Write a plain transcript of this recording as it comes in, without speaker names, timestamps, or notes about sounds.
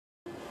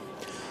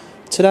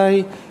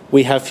Today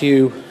we have for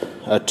you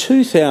a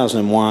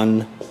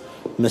 2001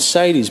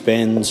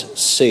 Mercedes-Benz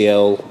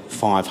CL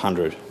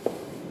 500.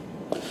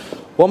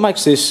 What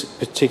makes this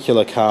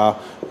particular car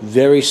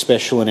very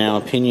special in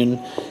our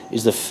opinion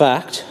is the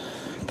fact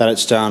that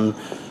it's done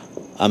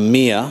a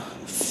mere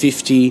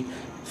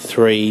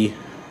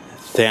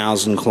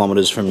 53,000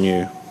 kilometres from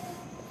new.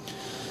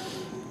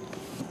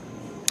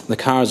 The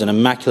car is in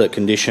immaculate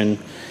condition.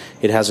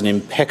 It has an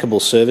impeccable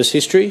service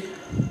history.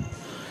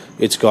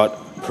 It's got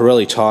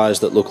Pirelli tyres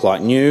that look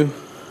like new,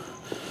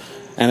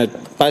 and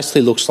it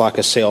basically looks like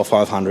a CL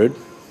 500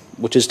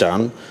 which has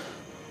done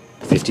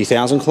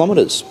 50,000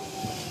 kilometres.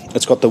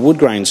 It's got the wood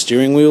grain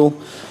steering wheel.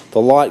 The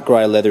light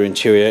grey leather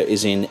interior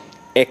is in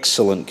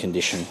excellent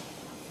condition.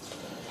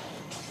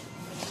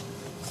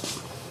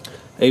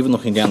 Even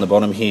looking down the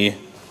bottom here,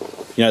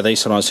 you know,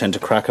 these sometimes tend to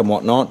crack and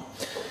whatnot.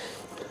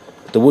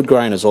 The wood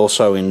grain is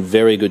also in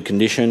very good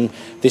condition.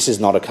 This is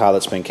not a car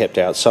that's been kept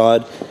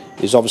outside.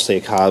 It is obviously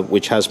a car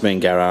which has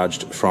been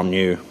garaged from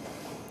new.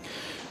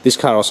 This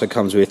car also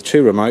comes with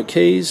 2 remote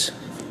keys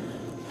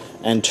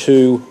and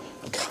 2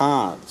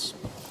 cards.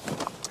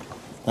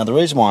 Now the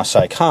reason why I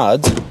say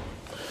cards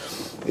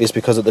is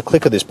because at the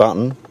click of this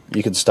button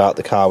you can start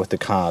the car with the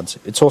cards.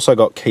 It's also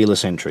got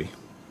keyless entry.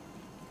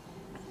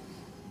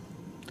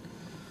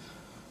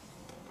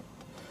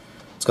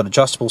 It's got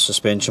adjustable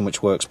suspension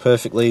which works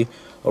perfectly,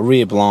 a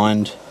rear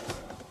blind,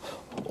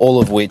 all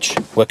of which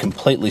were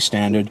completely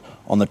standard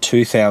on the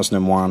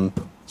 2001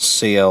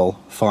 CL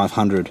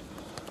 500,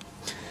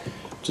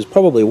 which is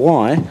probably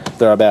why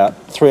they're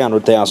about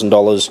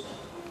 $300,000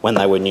 when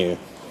they were new.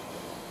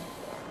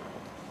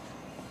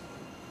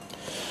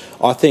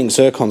 I think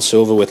zircon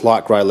silver with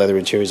light grey leather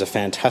interior is a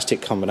fantastic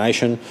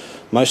combination.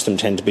 Most of them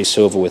tend to be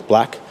silver with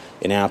black,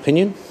 in our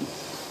opinion.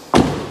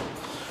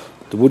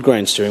 The wood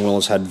grain steering wheel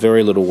has had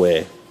very little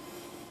wear.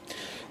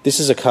 This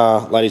is a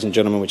car, ladies and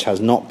gentlemen, which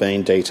has not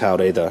been detailed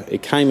either.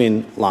 It came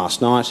in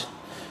last night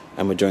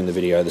and we're doing the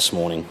video this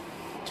morning.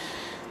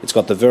 It's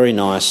got the very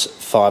nice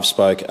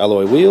 5-spoke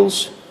alloy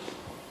wheels.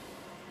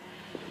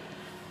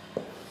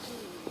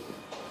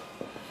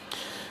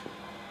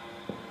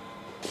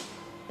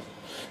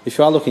 If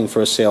you are looking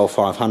for a CL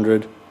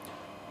 500,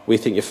 we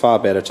think you're far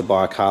better to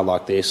buy a car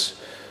like this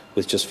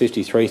with just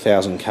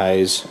 53,000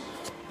 Ks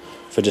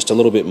for just a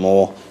little bit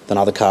more than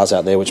other cars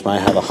out there which may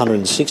have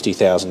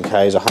 160,000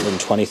 Ks,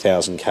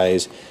 120,000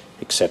 Ks,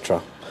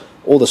 etc.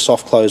 All the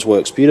soft close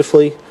works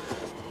beautifully.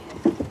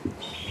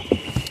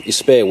 Your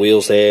spare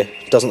wheels there,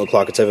 doesn't look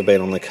like it's ever been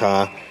on the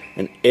car,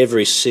 and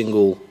every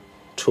single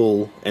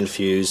tool and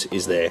fuse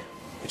is there,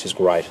 which is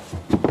great.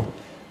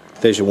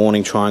 There's your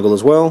warning triangle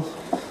as well.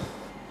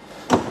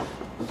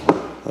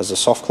 There's a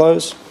soft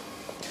close.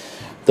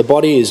 The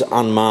body is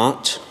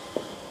unmarked.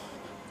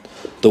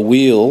 The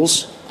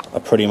wheels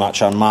are pretty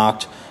much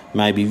unmarked,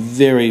 maybe a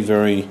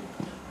very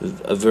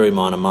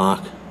minor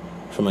mark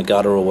from a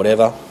gutter or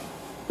whatever.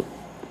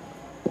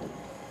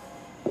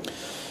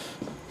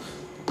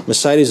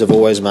 Mercedes have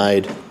always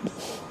made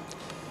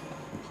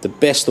the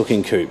best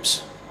looking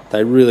coupes.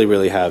 They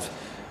really have.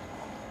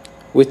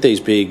 With these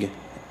big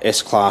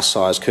S-Class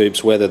size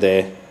coupes, whether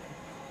they're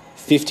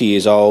 50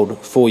 years old,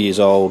 4 years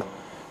old,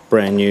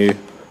 brand new,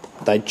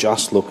 they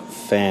just look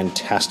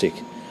fantastic.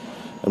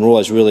 And we're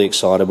always really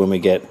excited when we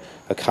get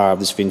a car of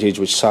this vintage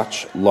with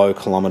such low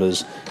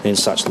kilometres and in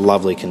such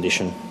lovely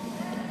condition.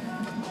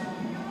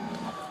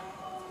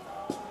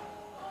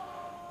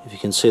 If you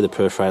can see the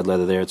perforated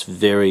leather there, it's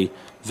very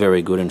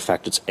good. In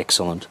fact, it's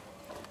excellent.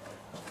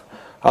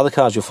 Other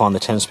cars you'll find there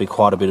tends to be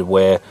quite a bit of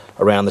wear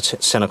around the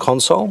centre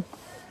console.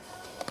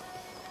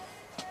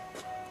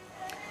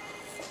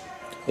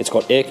 It's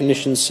got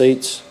air-conditioned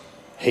seats,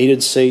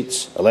 heated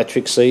seats,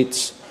 electric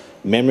seats,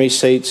 memory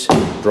seats,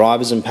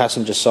 drivers and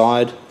passenger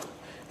side.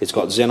 It's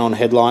got xenon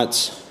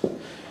headlights.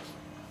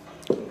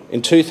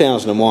 In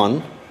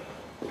 2001,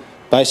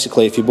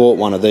 basically if you bought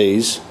one of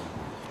these,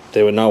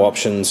 there were no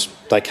options.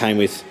 They came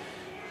with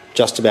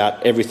just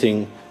about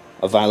everything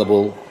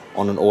available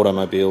on an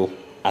automobile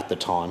at the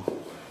time.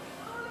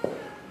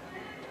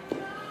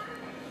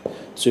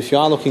 So if you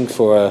are looking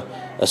for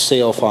a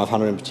CL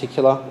 500 in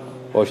particular,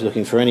 or if you're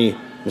looking for any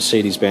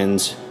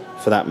Mercedes-Benz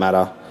for that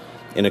matter,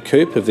 in a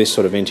coupe of this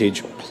sort of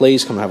vintage,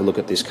 please come and have a look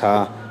at this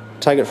car.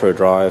 Take it for a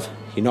drive.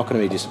 You're not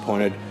going to be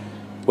disappointed.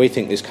 We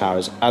think this car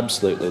is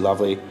absolutely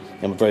lovely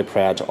and we're very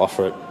proud to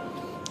offer it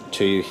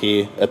to you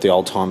here at the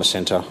Oldtimer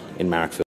Centre in Marrickville.